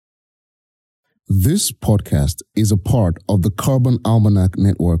This podcast is a part of the Carbon Almanac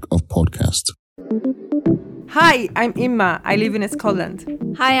network of podcasts. Hi, I'm Imma. I live in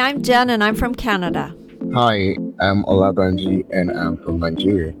Scotland. Hi, I'm Jen and I'm from Canada. Hi, I'm Olabanji and I'm from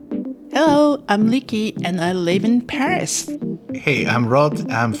Nigeria. Hello, I'm Liki and I live in Paris. Hey, I'm Rod.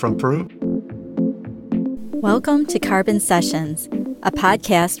 I'm from Peru. Welcome to Carbon Sessions, a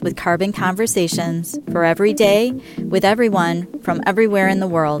podcast with carbon conversations for every day with everyone from everywhere in the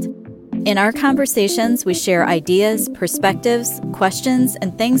world. In our conversations, we share ideas, perspectives, questions,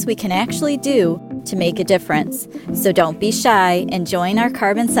 and things we can actually do to make a difference. So don't be shy and join our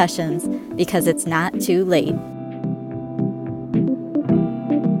Carbon Sessions because it's not too late.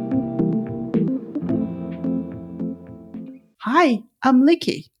 Hi, I'm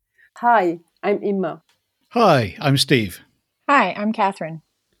Liki. Hi, I'm Imma. Hi, I'm Steve. Hi, I'm Catherine.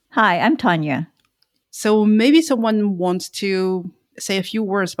 Hi, I'm Tanya. So maybe someone wants to say a few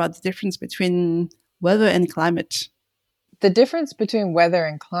words about the difference between weather and climate. The difference between weather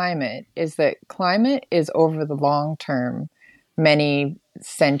and climate is that climate is over the long term, many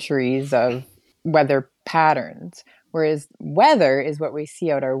centuries of weather patterns, whereas weather is what we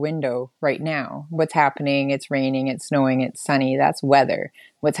see out our window right now. What's happening, it's raining, it's snowing, it's sunny, that's weather.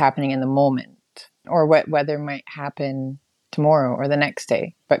 What's happening in the moment, or what weather might happen tomorrow or the next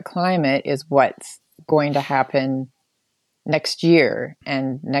day. But climate is what's going to happen next year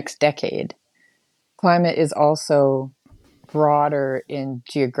and next decade. Climate is also broader in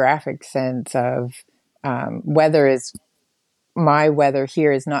geographic sense of weather is, my weather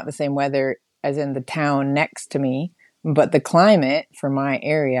here is not the same weather as in the town next to me, but the climate for my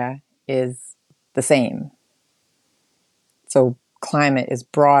area is the same. So climate is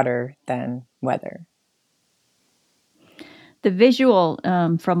broader than weather. The visual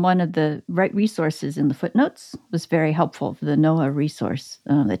from one of the resources in the footnotes was very helpful for the NOAA resource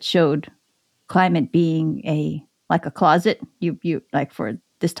that showed climate being like a closet. You like for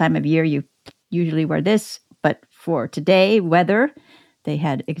this time of year, you usually wear this, but for today, weather, they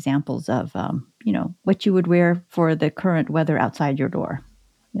had examples of what you would wear for the current weather outside your door,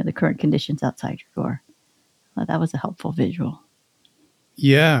 the current conditions outside your door. That was a helpful visual.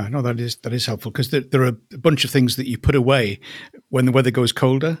 Yeah, no, that is helpful because there are a bunch of things that you put away when the weather goes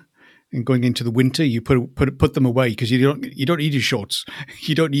colder and going into the winter. You put them away because you don't need your shorts,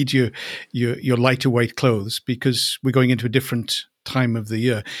 you don't need your lighter weight clothes because we're going into a different time of the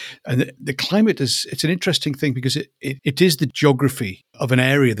year. And the climate it's an interesting thing because it is the geography of an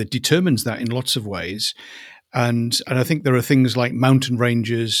area that determines that in lots of ways. And I think there are things like mountain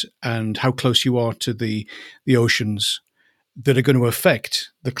ranges and how close you are to the oceans that are going to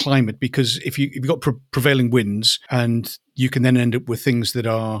affect the climate, because if you've got prevailing winds, and you can then end up with things that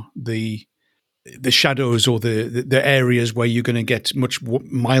are the shadows or the areas where you're going to get much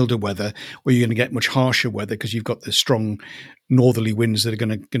milder weather, or you're going to get much harsher weather because you've got the strong northerly winds that are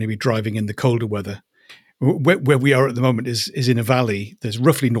going to be driving in the colder weather. Where we are at the moment is in a valley. There's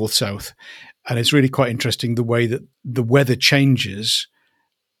roughly north-south, and it's really quite interesting the way that the weather changes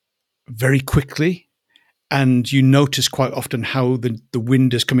very quickly. And you notice quite often how the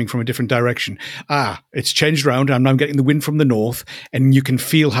wind is coming from a different direction. It's changed around. I'm now getting the wind from the north, and you can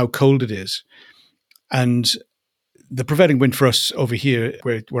feel how cold it is. And the prevailing wind for us over here,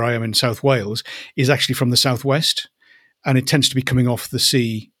 where I am in South Wales, is actually from the southwest, and it tends to be coming off the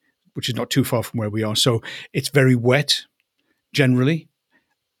sea, which is not too far from where we are. So it's very wet generally.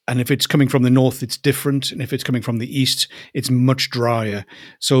 And if it's coming from the north, it's different. And if it's coming from the east, it's much drier.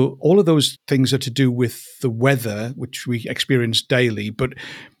 So all of those things are to do with the weather, which we experience daily. But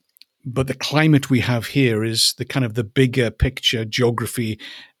the climate we have here is the kind of the bigger picture geography,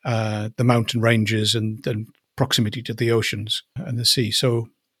 the mountain ranges and proximity to the oceans and the sea. So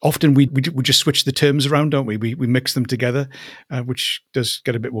often we just switch the terms around, don't we? We mix them together, which does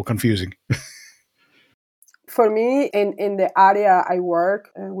get a bit more confusing. For me, in the area I work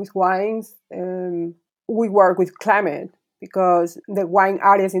with wines, we work with climate because the wine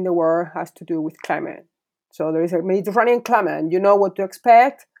areas in the world has to do with climate. So there is a Mediterranean climate. You know what to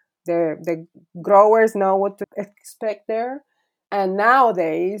expect. The growers know what to expect there. And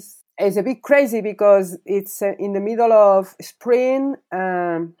nowadays, it's a bit crazy because it's in the middle of spring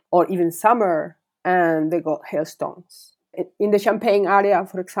or even summer, and they got hailstones. In the Champagne area,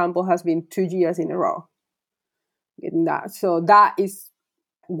 for example, has been 2 years in a row. In that. So that is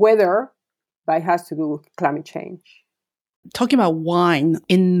weather, but it has to do with climate change. Talking about wine,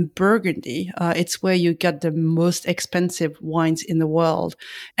 in Burgundy, it's where you get the most expensive wines in the world.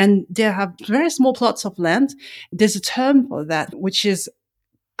 And they have very small plots of land. There's a term for that, which is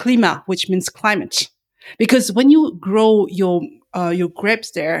climat, which means climate. Because when you grow your your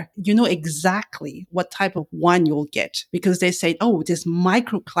grapes there, you know exactly what type of wine you'll get, because they say, oh, there's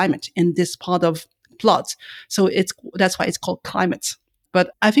microclimate in this part of plot. So that's why it's called climate.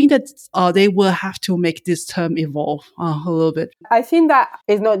 But I think that they will have to make this term evolve a little bit. I think that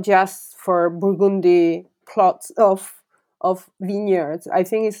is not just for Burgundy plots of vineyards. I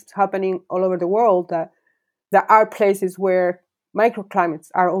think it's happening all over the world, that there are places where microclimates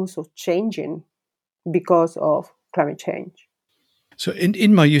are also changing because of climate change. So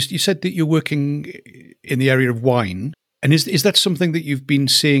Inma, you said that you're working in the area of wine. And is that something that you've been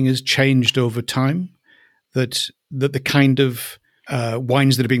seeing has changed over time? That the kind of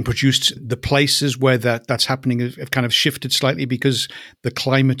wines that are being produced, the places where that's happening have kind of shifted slightly because the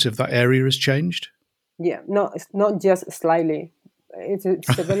climate of that area has changed? Yeah, no, it's not just slightly. It's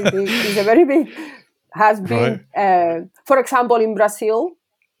a very big. It's a very big. Has been, right. For example, in Brazil,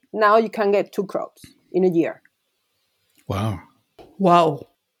 now you can get 2 crops in a year. Wow.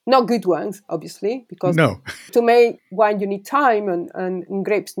 Not good ones, obviously, because to make wine you need time, and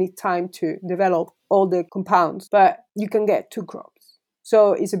grapes need time to develop all the compounds. But you can get 2 crops,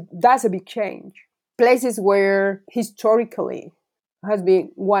 so that's a big change. Places where historically has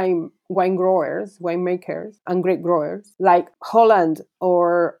been wine growers, winemakers, and grape growers, like Holland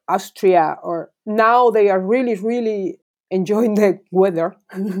or Austria, or now they are really, really enjoying the weather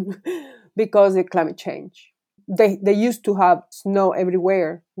because of climate change. They used to have snow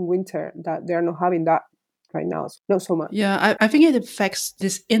everywhere in winter, that they're not having that right now. Not so much. Yeah, I think it affects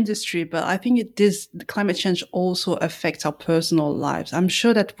this industry, but I think the climate change also affects our personal lives. I'm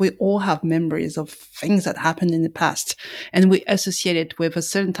sure that we all have memories of things that happened in the past, and we associate it with a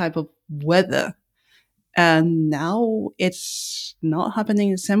certain type of weather. And now it's not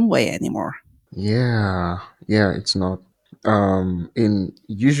happening the same way anymore. Yeah, it's not.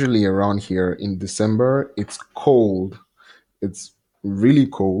 Usually around here in December, it's cold. It's really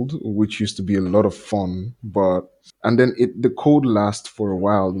cold, which used to be a lot of fun, and then the cold lasts for a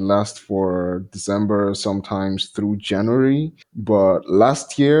while. It lasts for December, sometimes through January. But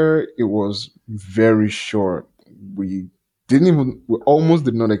last year it was very short. We almost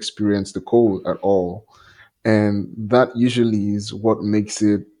did not experience the cold at all. And that usually is what makes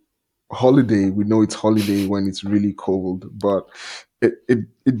it holiday. We know it's holiday when it's really cold, but it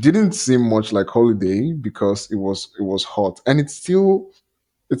didn't seem much like holiday because it was hot, and it's still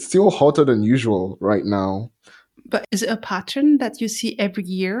hotter than usual right now. But is it a pattern that you see every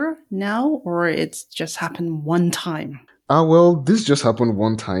year now, or it's just happened one time? Well, this just happened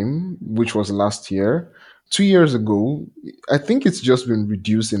one time, which was last year. 2 years ago, I think it's just been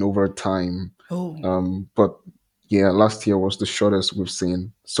reducing over time. But yeah, last year was the shortest we've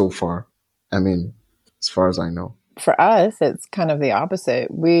seen so far. I mean, as far as I know. For us, it's kind of the opposite.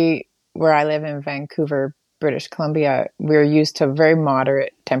 Where I live in Vancouver, British Columbia, we're used to very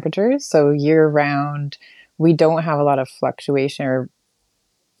moderate temperatures. So year round, we don't have a lot of fluctuation or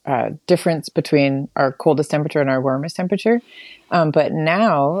difference between our coldest temperature and our warmest temperature. But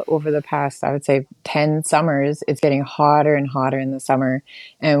now, over the past, I would say 10 summers, it's getting hotter and hotter in the summer.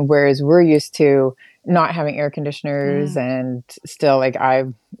 And whereas we're used to not having air conditioners and still, like, I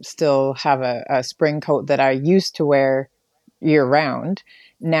still have a spring coat that I used to wear year round.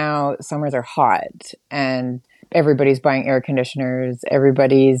 Now summers are hot and everybody's buying air conditioners.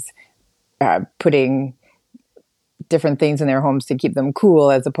 Everybody's putting different things in their homes to keep them cool,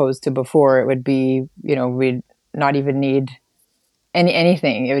 as opposed to before it would be, we'd not even need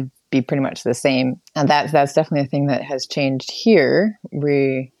anything. It would be pretty much the same. And that's definitely a thing that has changed here.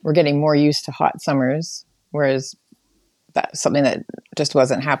 We're getting more used to hot summers, whereas that's something that just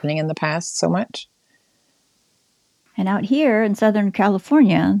wasn't happening in the past so much. And out here in Southern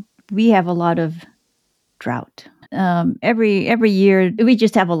California, we have a lot of drought. Every year, we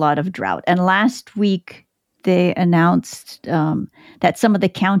just have a lot of drought. And last week, they announced that some of the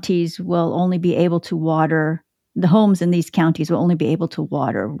counties will only be able to water, the homes in these counties will only be able to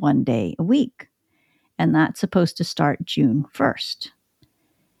water 1 day a week. And that's supposed to start June 1st.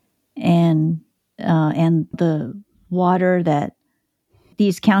 And the water that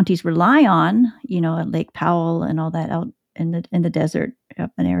these counties rely on, at Lake Powell and all that out in the desert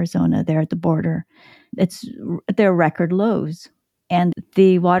up in Arizona, there at the border, they're record lows. And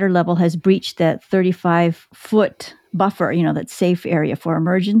the water level has breached that 35-foot buffer, that safe area for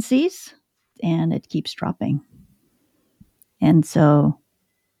emergencies, and it keeps dropping. And so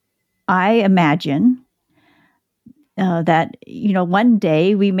I imagine that, one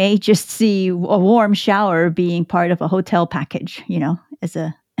day we may just see a warm shower being part of a hotel package, as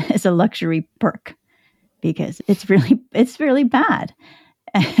a luxury perk, because it's really bad.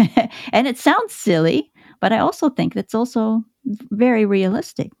 And it sounds silly, but I also think that's also very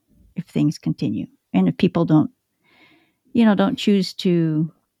realistic if things continue. And if people don't choose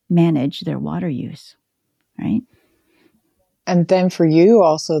to manage their water use, right? And then for you,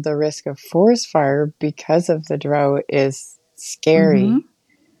 also the risk of forest fire because of the drought is scary. Mm-hmm.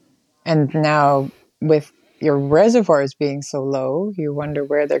 And now with your reservoirs being so low, you wonder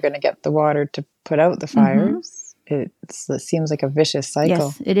where they're going to get the water to put out the fires. It seems like a vicious cycle.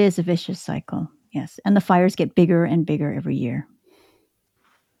 Yes, it is a vicious cycle. Yes. And the fires get bigger and bigger every year.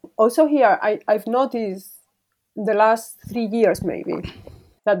 Also here, I've noticed the last 3 years maybe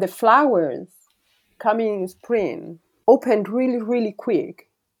that the flowers coming in spring open really, really quick.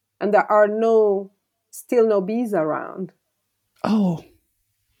 And there are still no bees around. Oh.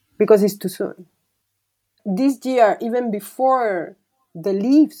 Because it's too soon. This year, even before the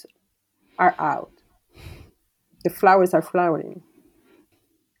leaves are out, the flowers are flowering.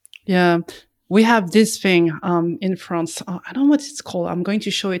 Yeah. We have this thing in France. I don't know what it's called. I'm going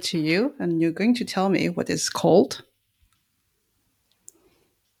to show it to you, and you're going to tell me what it's called.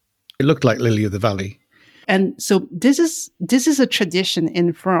 It looked like lily of the valley. And so this is a tradition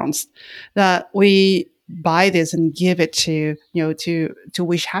in France that we buy this and give it to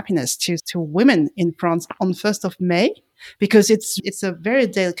wish happiness to women in France on 1st of May, because it's a very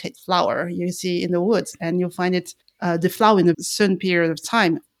delicate flower you see in the woods, and you'll find it the flower in a certain period of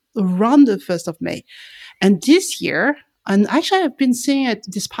time around the 1st of May. And this year, and actually I've been seeing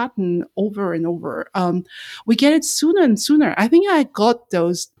this pattern over and over, we get it sooner and sooner. I think I got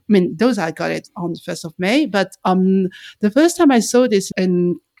those. I got it on the 1st of May, but the first time I saw this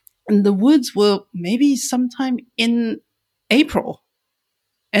in the woods were maybe sometime in April.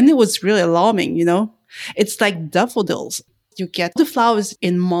 And it was really alarming, It's like daffodils. You get the flowers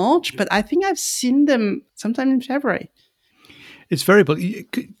in March, but I think I've seen them sometime in February. It's variable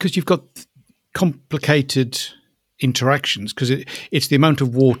because you've got complicated interactions, because it's the amount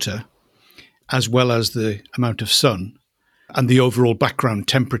of water as well as the amount of sun and the overall background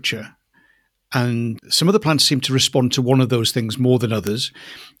temperature. And some of the plants seem to respond to one of those things more than others.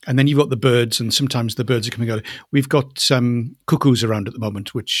 And then you've got the birds, and sometimes the birds are coming out. We've got some cuckoos around at the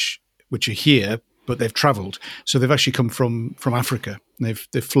moment, which are here, but they've travelled. So they've actually come from Africa. They've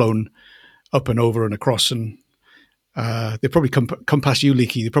flown up and over and across, and they probably come past you,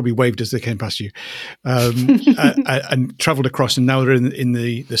 Leaky. They probably waved as they came past you, and travelled across. And now they're in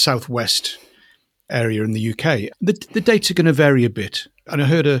the southwest area in the UK. The dates are going to vary a bit. And I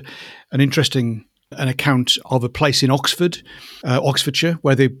heard an interesting account of a place in Oxfordshire,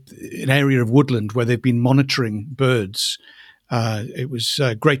 where an area of woodland where they've been monitoring birds. It was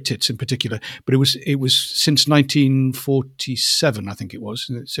great tits in particular, but it was since 1947, I think it was,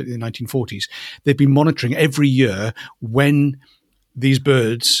 in the 1940s. They've been monitoring every year when these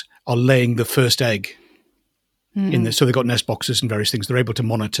birds are laying the first egg. So they've got nest boxes and various things they're able to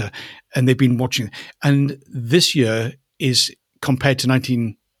monitor, and they've been watching. And this year is, compared to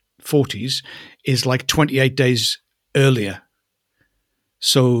 1940s, is like 28 days earlier.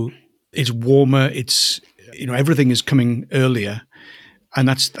 So it's warmer. It's, everything is coming earlier, and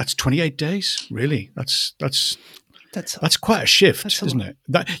that's 28 days. Really, that's quite a shift, isn't it?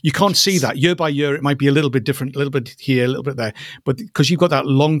 That you can't see that year by year. It might be a little bit different, a little bit here, a little bit there, but because you've got that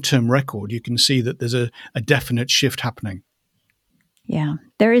long-term record, you can see that there's a definite shift happening. Yeah,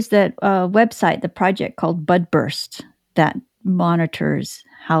 there is that website, the project called Budburst, that monitors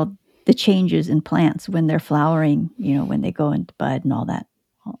how the changes in plants when they're flowering, when they go into bud and all that.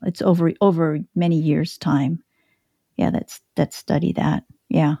 It's over many years' time. Yeah, that study that.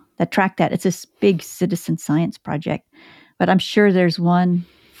 Yeah, that track that. It's a big citizen science project, but I'm sure there's one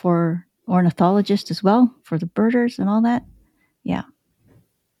for ornithologists as well, for the birders and all that. Yeah.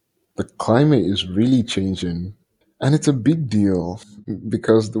 The climate is really changing, and it's a big deal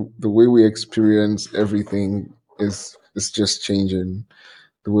because the way we experience everything is just changing.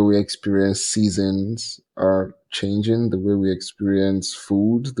 The way we experience seasons are changing. The way we experience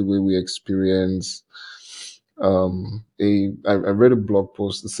food, the way we experience I read a blog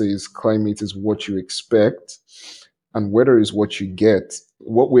post that says climate is what you expect and weather is what you get.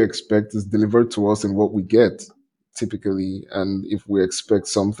 What we expect is delivered to us in what we get typically. And if we expect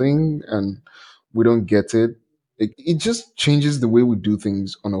something and we don't get it, it just changes the way we do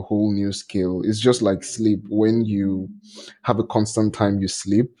things on a whole new scale. It's just like sleep. When you have a constant time you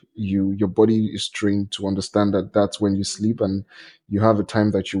sleep, your body is trained to understand that that's when you sleep, and you have a time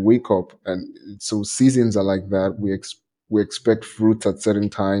that you wake up. And so seasons are like that. We expect fruits at certain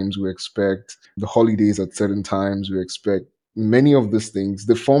times. We expect the holidays at certain times. We expect many of these things.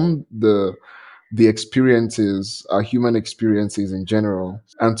 They form the experiences, our human experiences in general.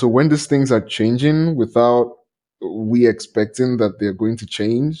 And so when these things are changing without we expecting that they're going to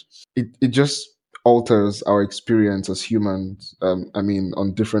change, it just alters our experience as humans.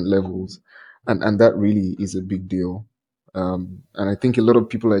 On different levels, and that really is a big deal. And I think a lot of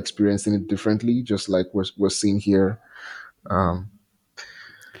people are experiencing it differently, just like we're seeing here. The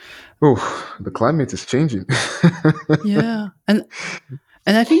climate is changing. Yeah, and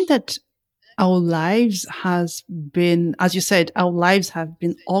I think that our lives has been, as you said, our lives have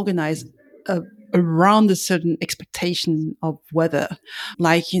been organized around a certain expectation of weather.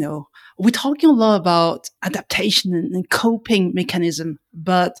 Like, we're talking a lot about adaptation and coping mechanism,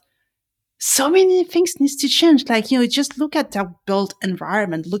 but so many things needs to change. Like, just look at our built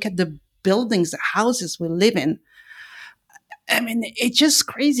environment, look at the buildings, the houses we live in. I mean, it's just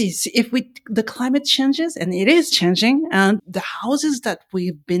crazy. If the climate changes, and it is changing, and the houses that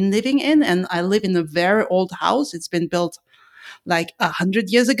we've been living in, and I live in a very old house. It's been built like 100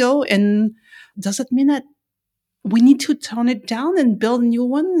 years ago. And does it mean that we need to turn it down and build a new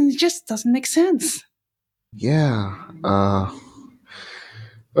one? It just doesn't make sense. Yeah.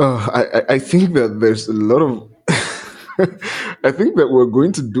 I think that there's a lot of, I think that we're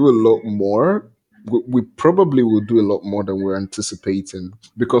going to do a lot more. We probably will do a lot more than we're anticipating,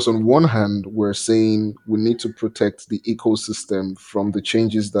 because on one hand, we're saying we need to protect the ecosystem from the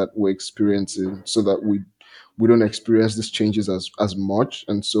changes that we're experiencing, so that we don't experience these changes as much.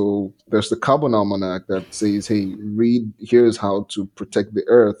 And so there's the Carbon Almanac that says, hey, here's how to protect the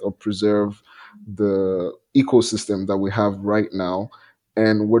earth or preserve the ecosystem that we have right now.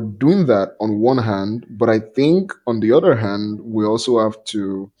 And we're doing that on one hand, but I think on the other hand, we also have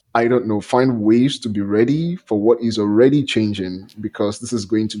to, find ways to be ready for what is already changing, because this is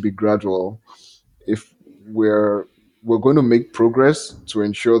going to be gradual. If we're going to make progress to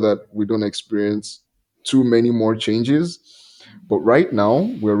ensure that we don't experience too many more changes. But right now,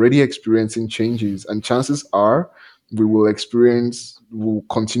 we're already experiencing changes, and chances are we'll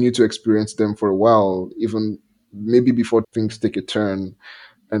continue to experience them for a while, even maybe before things take a turn.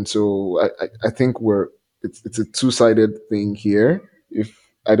 And so I think it's a two-sided thing here.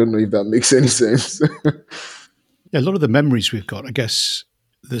 I don't know if that makes any sense. Yeah, a lot of the memories we've got, I guess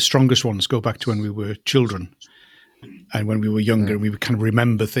the strongest ones go back to when we were children and when we were younger, and we would kind of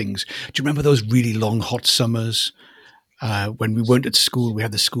remember things. Do you remember those really long hot summers when we weren't at school? We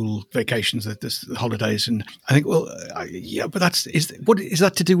had the school vacations, the holidays, and I think, but what is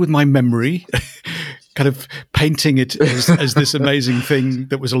that to do with my memory? Kind of painting it as this amazing thing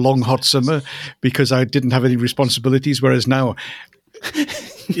that was a long hot summer because I didn't have any responsibilities, whereas now,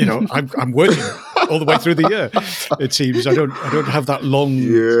 I'm working all the way through the year. It seems I don't have that long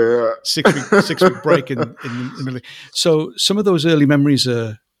 6 week break in the middle. So some of those early memories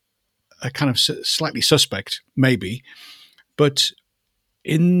are kind of slightly suspect, maybe. But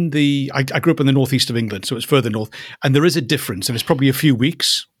I grew up in the northeast of England, so it's further north, and there is a difference, and it's probably a few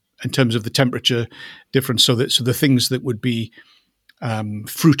weeks in terms of the temperature difference. So the things that would be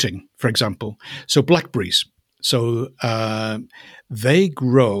fruiting, for example, so blackberries. So they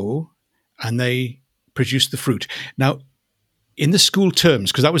grow and they produce the fruit. Now, in the school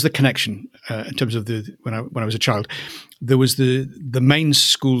terms, because that was the connection in terms of when I was a child, there was the main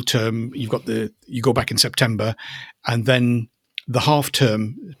school term. You go back in September, and then the half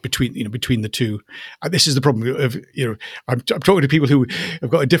term between the two. This is the problem of I'm talking to people who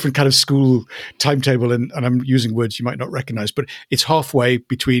have got a different kind of school timetable, and I'm using words you might not recognize, but it's halfway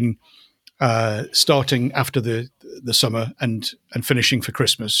between starting after the summer and finishing for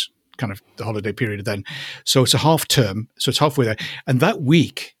Christmas, kind of the holiday period then. So it's a half term, so it's halfway there. And that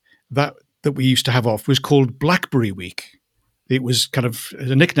week that we used to have off was called Blackberry Week. It was kind of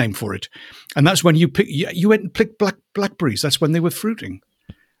a nickname for it. And that's when you went and picked blackberries. That's when they were fruiting.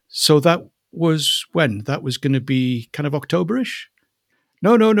 So that was when? That was going to be kind of October-ish?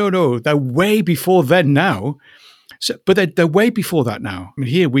 No. They're way before then now. So, but they're way before that now. I mean,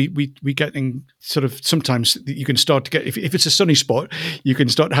 here we getting sort of, sometimes you can start to get, if it's a sunny spot, you can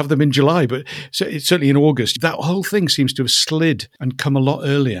start to have them in July, but it's certainly in August. That whole thing seems to have slid and come a lot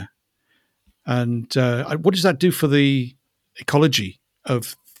earlier. And what does that do for the ecology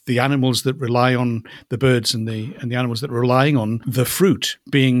of the animals that rely on the birds and the animals that are relying on the fruit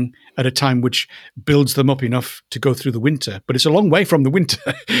being at a time which builds them up enough to go through the winter? But it's a long way from the winter.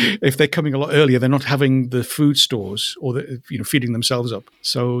 If they're coming a lot earlier, they're not having the food stores or feeding themselves up.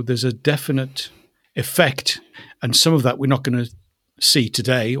 So there's a definite effect, and some of that we're not going to see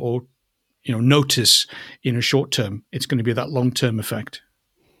today or notice in a short term. It's going to be that long-term effect.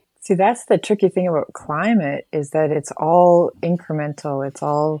 See, that's the tricky thing about climate, is that it's all incremental. It's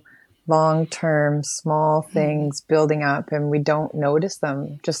all long-term small things building up and we don't notice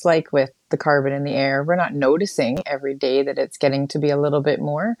them. Just like with the carbon in the air, we're not noticing every day that it's getting to be a little bit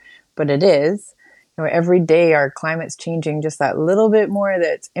more, but it is. You know, every day our climate's changing just that little bit more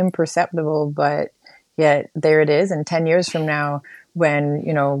that's imperceptible, but yet there it is. And 10 years from now, when,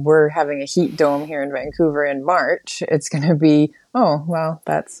 you know, we're having a heat dome here in Vancouver in March, it's going to be, oh, well,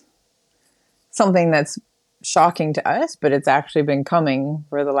 that's something that's shocking to us, but it's actually been coming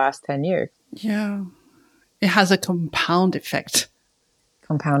for the last 10 years. Yeah. It has a compound effect.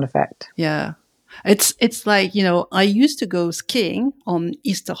 Compound effect. Yeah. It's like, you know, I used to go skiing on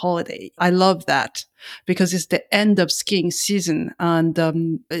Easter holiday. I love that because it's the end of skiing season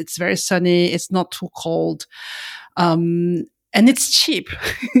and it's very sunny. It's not too cold. And it's cheap.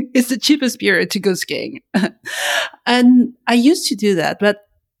 It's the cheapest period to go skiing. And I used to do that, but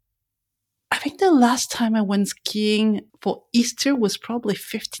I think the last time I went skiing for Easter was probably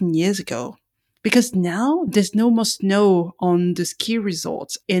 15 years ago. Because now there's no more snow on the ski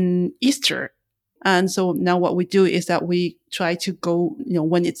resorts in Easter. And so now what we do is that we try to go, you know,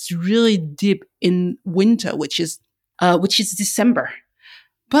 when it's really deep in winter, which is December.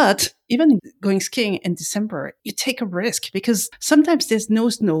 But even going skiing in December, you take a risk because sometimes there's no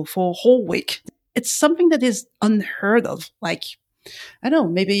snow for a whole week. It's something that is unheard of. Like, I don't know,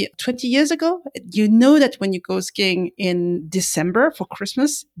 maybe 20 years ago, you know that when you go skiing in December for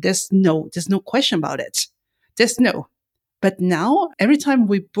Christmas, there's no question about it. There's snow. But now, every time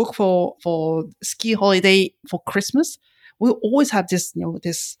we book for ski holiday for Christmas, we always have this, you know,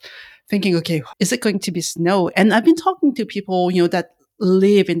 this thinking, okay, is it going to be snow? And I've been talking to people, you know, that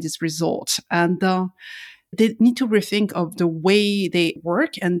live in this resort and they need to rethink of the way they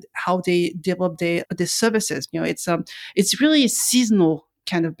work and how they develop their services. You know, it's really a seasonal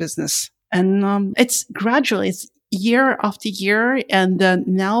kind of business. And it's gradually, it's year after year. And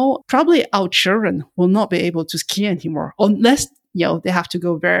now probably our children will not be able to ski anymore unless, you know, they have to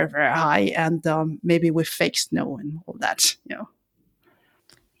go very, very high and maybe with fake snow and all that, you know.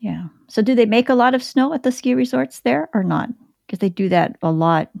 Yeah. So do they make a lot of snow at the ski resorts there or not? Because they do that a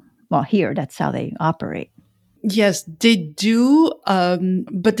lot. Well, here, that's how they operate. Yes, they do.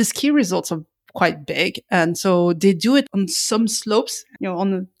 But the ski resorts are quite big. And so they do it on some slopes, you know,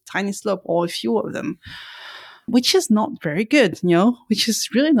 on a tiny slope or a few of them, which is not very good, you know, which is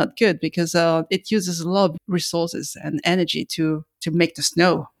really not good because it uses a lot of resources and energy to make the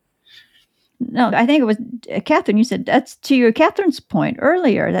snow. No, I think it was Catherine. You said that's to Catherine's point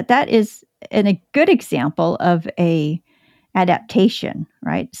earlier that is a good example of a adaptation,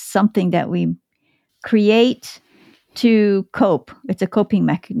 right? Something that we create to cope. It's a coping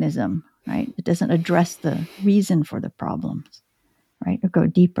mechanism, right? It doesn't address the reason for the problems, right? Or go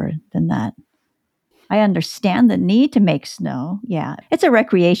deeper than that. I understand the need to make snow. Yeah, it's a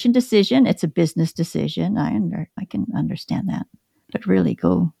recreation decision. It's a business decision. I can understand that. But really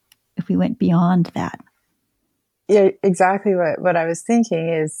if we went beyond that. Yeah, exactly what I was thinking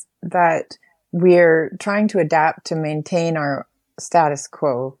is that we're trying to adapt to maintain our status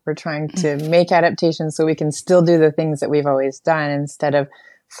quo. We're trying to make adaptations so we can still do the things that we've always done instead of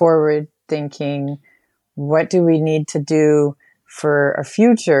forward thinking, what do we need to do for a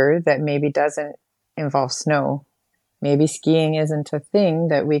future that maybe doesn't involve snow? Maybe skiing isn't a thing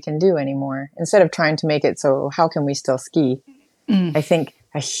that we can do anymore. Instead of trying to make it so how can we still ski? I think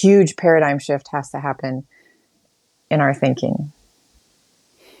a huge paradigm shift has to happen in our thinking.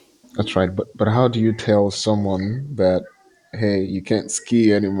 That's right. But how do you tell someone that, hey, you can't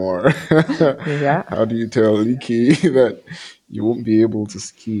ski anymore? Yeah. How do you tell Leaky that you won't be able to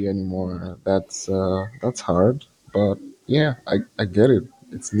ski anymore? That's hard. But yeah, I get it.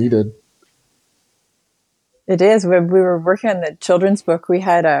 It's needed. It is. When we were working on the children's book, we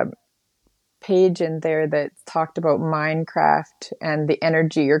had a page in there that talked about Minecraft and the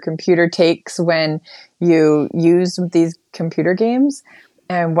energy your computer takes when you use these computer games.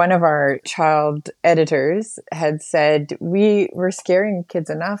 And one of our child editors had said, we're scaring kids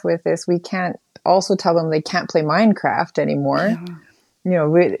enough with this. We can't also tell them they can't play Minecraft anymore. Yeah. You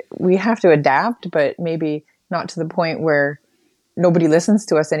know, we have to adapt, but maybe not to the point where nobody listens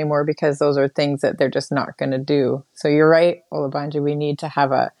to us anymore because those are things that they're just not going to do. So you're right, Olabanja, we need to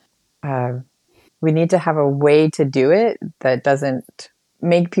have a way to do it that doesn't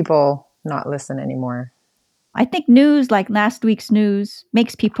make people not listen anymore. I think news, like last week's news,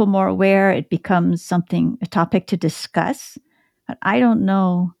 makes people more aware. It becomes a topic to discuss. But I don't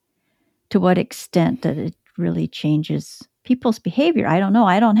know to what extent that it really changes people's behavior. I don't know.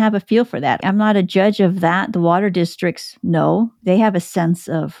 I don't have a feel for that. I'm not a judge of that. The water districts know. They have a sense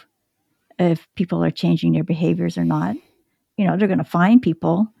of if people are changing their behaviors or not. You know, they're going to fine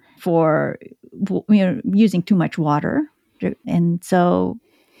people for using too much water. And so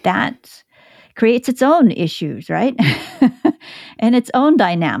that creates its own issues, right? And its own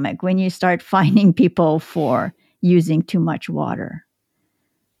dynamic when you start fining people for using too much water.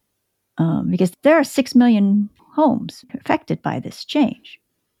 Because there are 6 million homes affected by this change.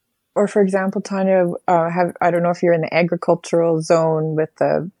 Or, for example, Tanya, I don't know if you're in the agricultural zone with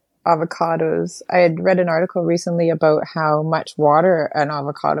the avocados. I had read an article recently about how much water an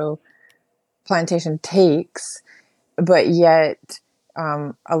avocado plantation takes, but yet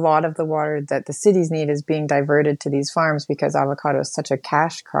a lot of the water that the cities need is being diverted to these farms because avocado is such a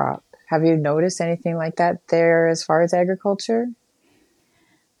cash crop. Have you noticed anything like that there as far as agriculture?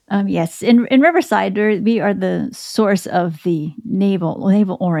 Yes. In Riverside, we are the source of the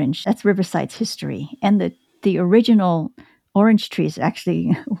navel orange. That's Riverside's history. And the original orange tree is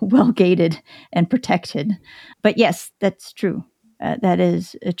actually well gated and protected. But yes, that's true. That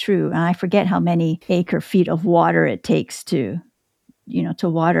is true. And I forget how many acre feet of water it takes to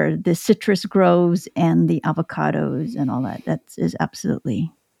water the citrus groves and the avocados and all that. That is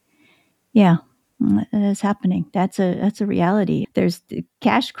absolutely, yeah. That is happening. That's a reality. There's the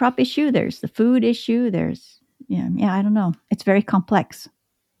cash crop issue. There's the food issue. There's, I don't know. It's very complex,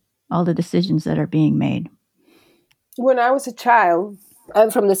 all the decisions that are being made. When I was a child, I'm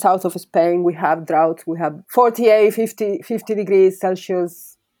from the south of Spain. We have droughts. We have 48, 50 degrees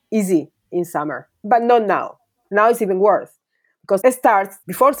Celsius easy in summer, but not now. Now it's even worse because it starts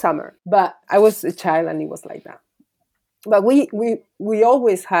before summer. But I was a child and it was like that. But we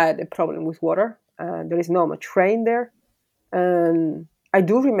always had a problem with water. There is not much rain there. And I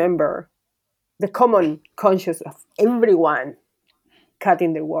do remember the common conscience of everyone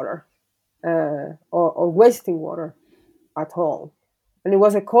cutting the water or wasting water at all. And it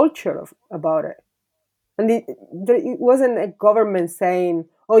was a culture about it. And it wasn't a government saying,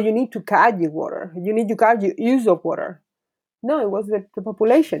 oh, you need to cut your water. You need to cut your use of water. No, it was the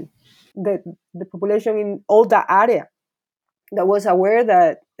population, the population in all that area that was aware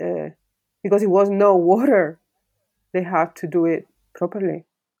that because it was no water, they had to do it properly.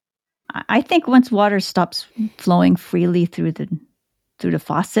 I think once water stops flowing freely through the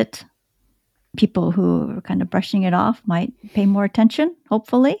faucet, people who are kind of brushing it off might pay more attention,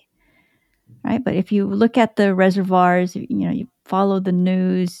 hopefully. Right? But if you look at the reservoirs, you follow the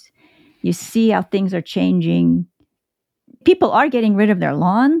news, you see how things are changing. People are getting rid of their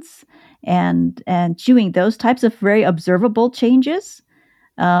lawns and doing those types of very observable changes.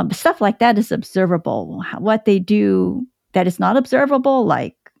 Stuff like that is observable. What they do that is not observable,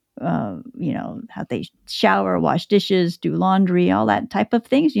 like, how they shower, wash dishes, do laundry, all that type of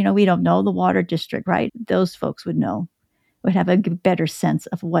things. We don't know the water district, right? Those folks would have a better sense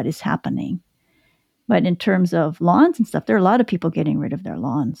of what is happening. But in terms of lawns and stuff, there are a lot of people getting rid of their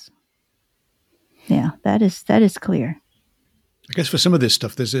lawns. Yeah, that is clear. I guess for some of this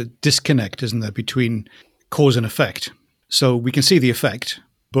stuff, there's a disconnect, isn't there, between cause and effect. So we can see the effect,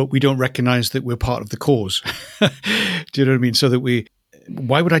 but we don't recognize that we're part of the cause. Do you know what I mean? So that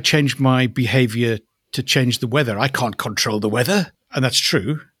why would I change my behavior to change the weather? I can't control the weather. And that's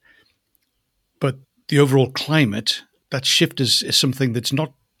true. But the overall climate, that shift is something that's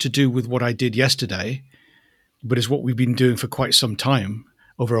not to do with what I did yesterday, but is what we've been doing for quite some time.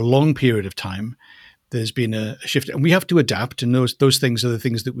 Over a long period of time, there's been a shift. And we have to adapt, and those things are the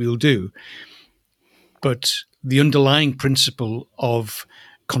things that we'll do. But the underlying principle of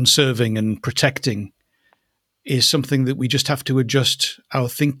conserving and protecting is something that we just have to adjust our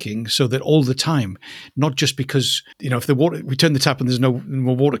thinking so that all the time, not just because, if we turn the tap and there's no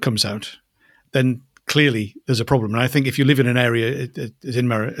more water comes out, then clearly there's a problem. And I think if you live in an area,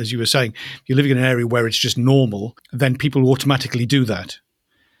 as you were saying, if you live in an area where it's just normal, then people automatically do that.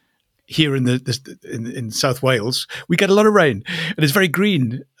 Here in South Wales, we get a lot of rain and it's very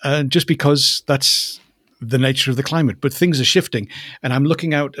green, just because that's the nature of the climate. But things are shifting, and I'm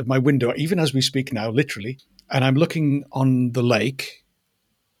looking out of my window, even as we speak now, literally, and I'm looking on the lake,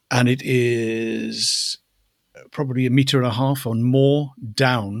 and it is probably 1.5 meters or more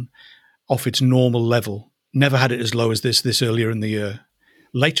down off its normal level. Never had it as low as this earlier in the year.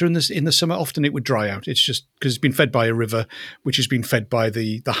 Later in the summer, often it would dry out. It's just because it's been fed by a river, which has been fed by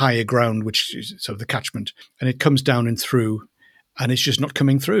the higher ground, which is sort of the catchment, and it comes down and through, and it's just not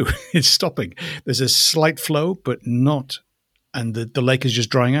coming through. It's stopping. There's a slight flow, but not, and the lake is just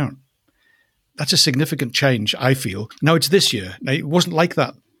drying out. That's a significant change, I feel. Now it's this year. Now, it wasn't like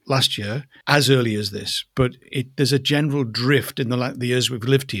that last year, as early as this, but there's a general drift in the years we've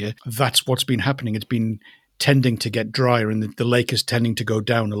lived here. That's what's been happening. It's been tending to get drier, and the lake is tending to go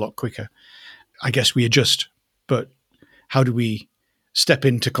down a lot quicker. I guess we adjust, but how do we step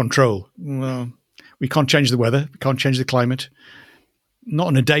in to control. Well, we can't change the weather. We can't change the climate. Not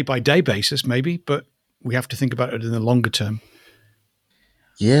on a day-by-day basis, maybe, but we have to think about it in the longer term.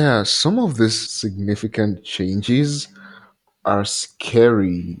 Yeah, some of these significant changes are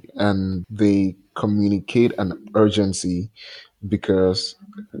scary and they communicate an urgency because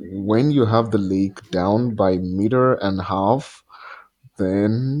when you have the lake down by meter and a half,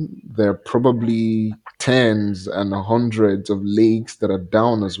 then there are probably tens and hundreds of lakes that are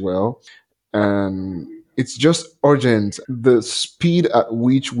down as well. And it's just urgent. The speed at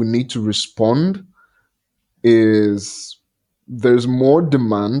which we need to respond is there's more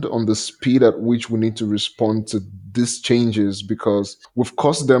demand on the speed at which we need to respond to these changes because we've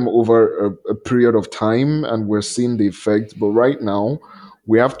caused them over a period of time and we're seeing the effect. But right now,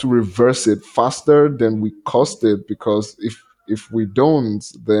 we have to reverse it faster than we caused it because if we don't,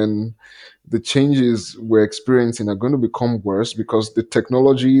 then the changes we're experiencing are going to become worse because the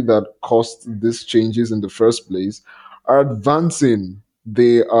technology that caused these changes in the first place are advancing.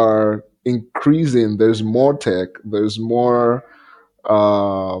 They are increasing. There's more tech. There's more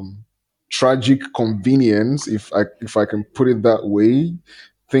tragic convenience, if I can put it that way.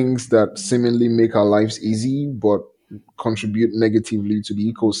 Things that seemingly make our lives easy but contribute negatively to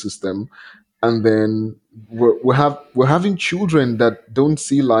the ecosystem. And then we're having children that don't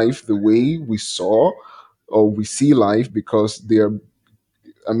see life the way we saw or we see life because they're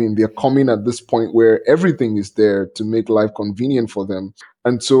coming at this point where everything is there to make life convenient for them.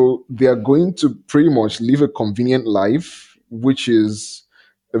 And so they are going to pretty much live a convenient life, which is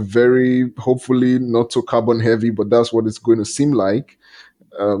a very, hopefully not so carbon heavy, but that's what it's going to seem like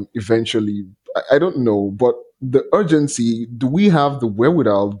eventually. I don't know, but the urgency, do we have the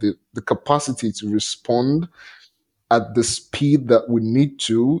wherewithal, the capacity to respond at the speed that we need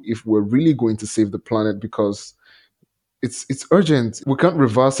to if we're really going to save the planet? Because it's urgent. We can't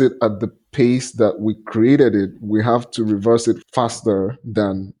reverse it at the pace that we created it. We have to reverse it faster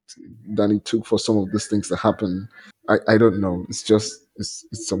than it took for some of these things to happen. I don't know. It's just it's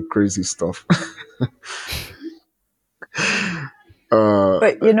some crazy stuff.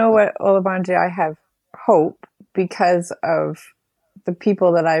 But you know what, Olabanje, I have hope because of the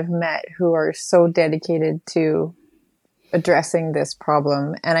people that I've met who are so dedicated to addressing this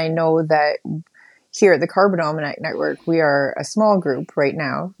problem. And I know that here at the Carbon Almanac Network, we are a small group right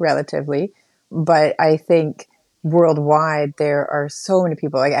now, relatively, but I think worldwide there are so many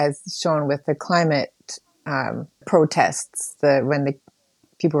people, like as shown with the climate protests, when the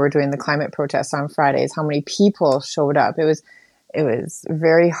people were doing the climate protests on Fridays, how many people showed up. It was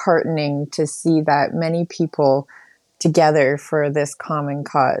very heartening to see that many people together for this common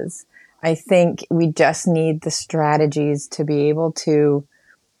cause. I think we just need the strategies to be able to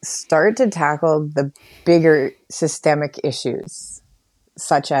start to tackle the bigger systemic issues,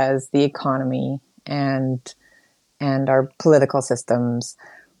 such as the economy and our political systems,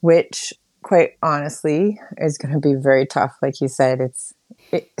 which quite honestly is going to be very tough. Like you said,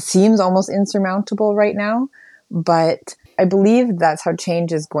 it seems almost insurmountable right now, but I believe that's how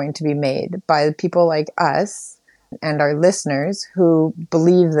change is going to be made by people like us and our listeners who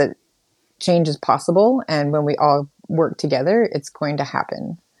believe that change is possible. And when we all work together, it's going to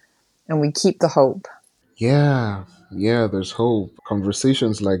happen. And we keep the hope. Yeah, there's hope.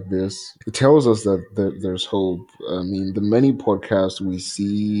 Conversations like this, it tells us that there's hope. I mean, the many podcasts we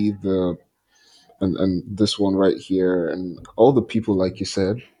see, and this one right here, and all the people, like you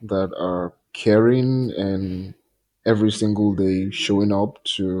said, that are caring and every single day showing up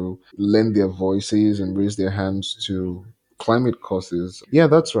to lend their voices and raise their hands to climate causes. Yeah,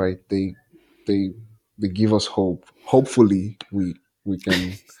 that's right. They give us hope. Hopefully, we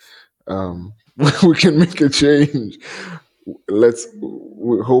can we can make a change.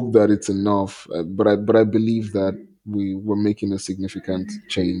 We hope that it's enough. But I believe that we're making a significant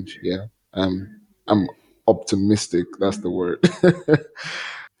change. Yeah, I'm optimistic. That's the word.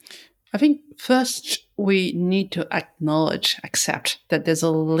 I think first we need to accept that there's a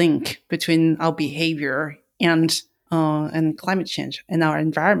link between our behavior and climate change and our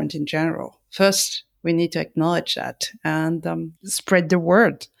environment in general. First, we need to acknowledge that and spread the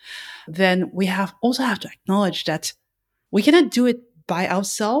word. Then we also have to acknowledge that we cannot do it by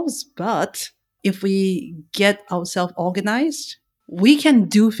ourselves, but if we get ourselves organized, we can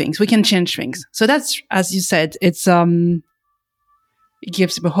do things, we can change things. So that's, as you said, it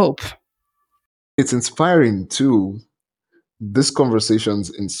gives people hope. It's inspiring too. These conversations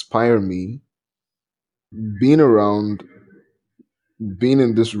inspire me. Being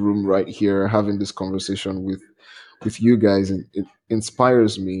in this room right here, having this conversation with you guys, it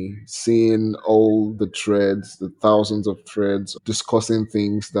inspires me seeing all the threads, the thousands of threads discussing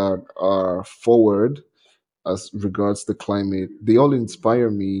things that are forward as regards the climate. They all inspire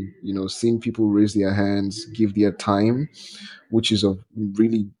me, seeing people raise their hands, give their time, which is of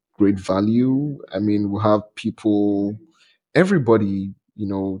really great value. I mean, we have people, everybody,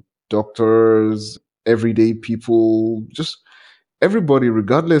 doctors, everyday people, just everybody,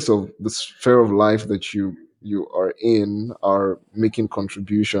 regardless of the sphere of life that you are in, are making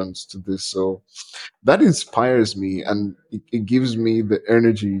contributions to this. So that inspires me, and it gives me the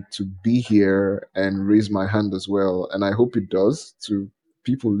energy to be here and raise my hand as well. And I hope it does to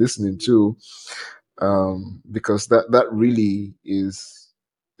people listening too, because that really is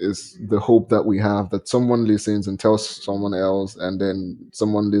the hope that we have, that someone listens and tells someone else, and then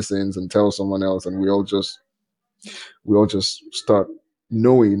someone listens and tells someone else, and we all just start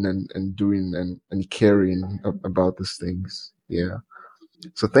knowing and doing and caring about these things. Yeah.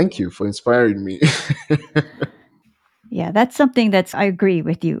 So thank you for inspiring me. Yeah, that's something I agree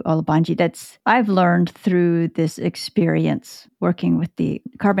with you, Olabanji. I've learned through this experience working with the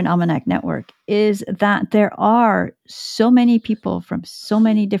Carbon Almanac Network is that there are so many people from so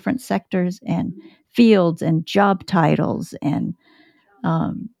many different sectors and fields and job titles and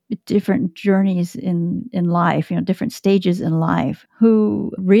different journeys in life, different stages in life,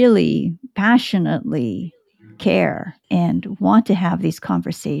 who really passionately care and want to have these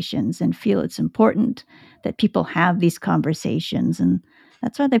conversations and feel it's important that people have these conversations. And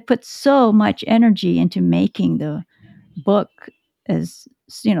that's why they put so much energy into making the book as,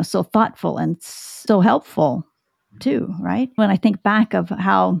 so thoughtful and so helpful too, right? When I think back of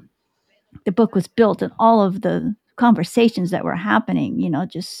how the book was built and all of the conversations that were happening,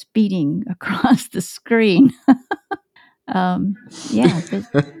 just speeding across the screen. It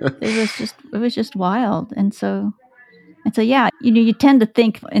was just wild. And so yeah, you tend to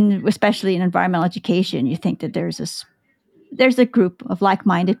think, especially in environmental education, you think that there's a group of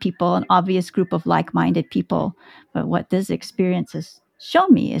like-minded people, an obvious group of like-minded people. But what this experience has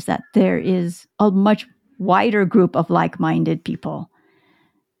shown me is that there is a much wider group of like-minded people.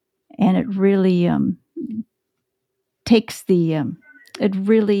 And it really it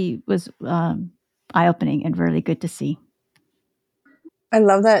really was eye-opening and really good to see. I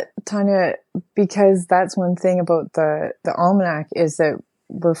love that, Tanya, because that's one thing about the almanac is that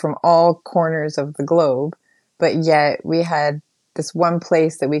we're from all corners of the globe, but yet we had this one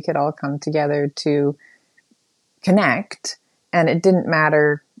place that we could all come together to connect, and it didn't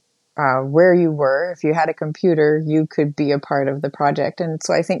matter where you were. If you had a computer, you could be a part of the project. And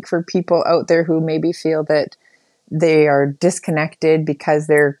so I think for people out there who maybe feel that they are disconnected because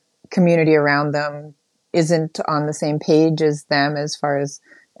their community around them isn't on the same page as them as far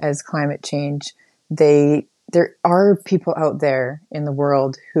as climate change, there are people out there in the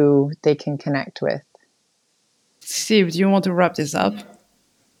world who they can connect with. Steve, do you want to wrap this up?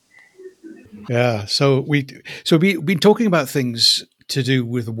 Yeah, so we've been talking about things to do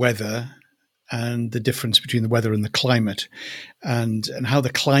with weather and the difference between the weather and the climate, and how the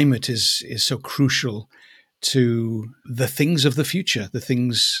climate is so crucial to the things of the future, the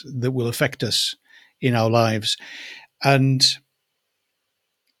things that will affect us in our lives. And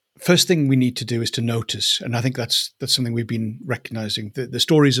first thing we need to do is to notice, and I think that's something we've been recognizing, the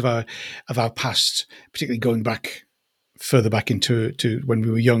stories of our past, particularly going back further back into when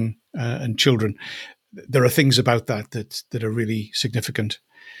we were young and children. There are things about that are really significant,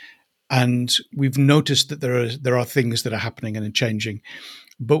 and we've noticed that there are things that are happening and changing.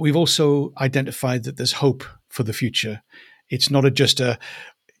 But we've also identified that there's hope for the future. It's not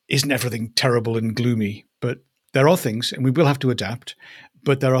isn't everything terrible and gloomy, but there are things, and we will have to adapt,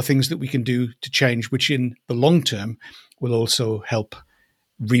 but there are things that we can do to change, which in the long term will also help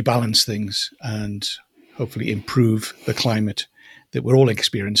rebalance things and hopefully improve the climate that we're all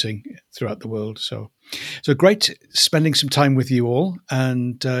experiencing throughout the world. So great spending some time with you all,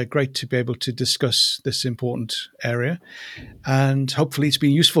 and great to be able to discuss this important area. And hopefully it's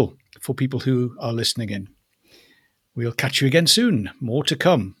been useful for people who are listening in. We'll catch you again soon. More to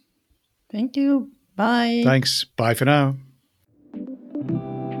come. Thank you. Bye. Thanks. Bye for now.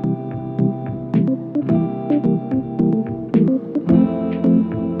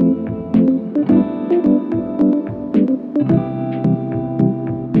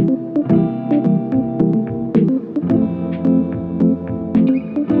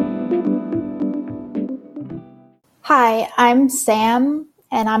 Hi, I'm Sam,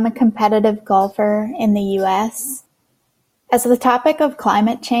 and I'm a competitive golfer in the U.S. As the topic of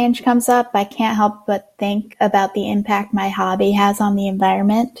climate change comes up, I can't help but think about the impact my hobby has on the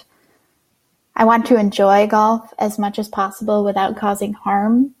environment. I want to enjoy golf as much as possible without causing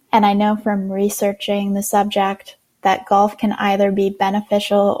harm, and I know from researching the subject that golf can either be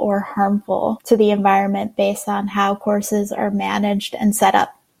beneficial or harmful to the environment based on how courses are managed and set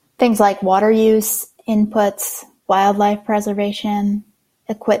up. Things like water use, inputs, wildlife preservation,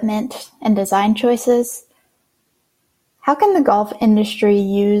 equipment, and design choices. How can the golf industry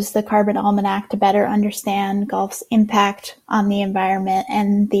use the Carbon Almanac to better understand golf's impact on the environment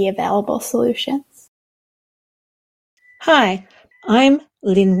and the available solutions? Hi, I'm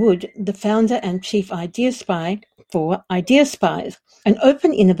Lynn Wood, the founder and chief idea spy for Idea Spies, an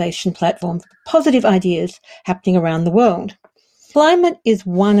open innovation platform for positive ideas happening around the world. Climate is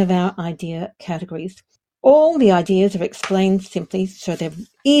one of our idea categories. All the ideas are explained simply so they're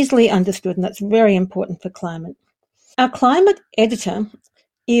easily understood, and that's very important for climate. Our climate editor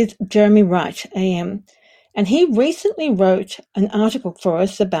is Jeremy Wright, AM, and he recently wrote an article for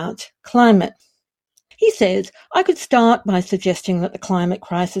us about climate. He says, I could start by suggesting that the climate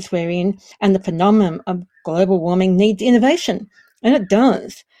crisis we're in and the phenomenon of global warming needs innovation, and it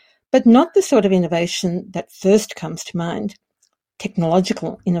does, but not the sort of innovation that first comes to mind,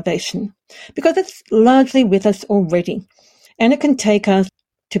 technological innovation, because it's largely with us already, and it can take us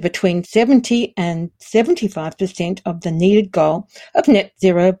to between 70 and 75% of the needed goal of net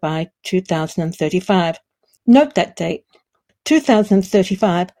zero by 2035. Note that date,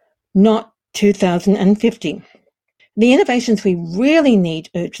 2035, not 2050. The innovations we really need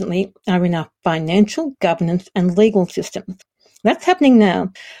urgently are in our financial, governance, and legal systems. That's happening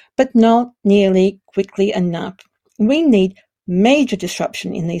now, but not nearly quickly enough. We need major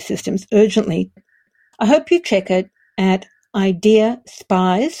disruption in these systems urgently. I hope you check it at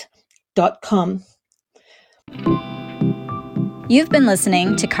ideaspies.com. You've been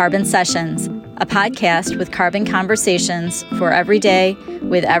listening to Carbon Sessions, a podcast with carbon conversations for every day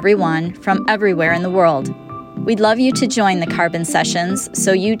with everyone from everywhere in the world. We'd love you to join the Carbon Sessions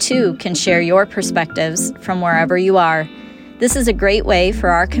so you too can share your perspectives from wherever you are. This is a great way for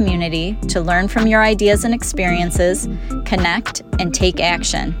our community to learn from your ideas and experiences, connect, and take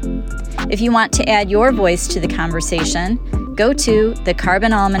action. If you want to add your voice to the conversation, go to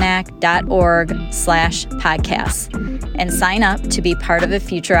thecarbonalmanac.org/podcasts and sign up to be part of a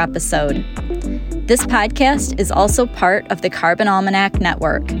future episode. This podcast is also part of the Carbon Almanac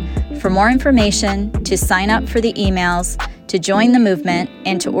Network. For more information, to sign up for the emails, to join the movement,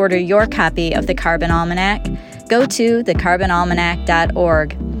 and to order your copy of the Carbon Almanac, go to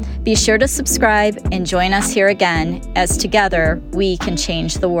thecarbonalmanac.org. Be sure to subscribe and join us here again, as together we can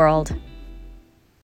change the world.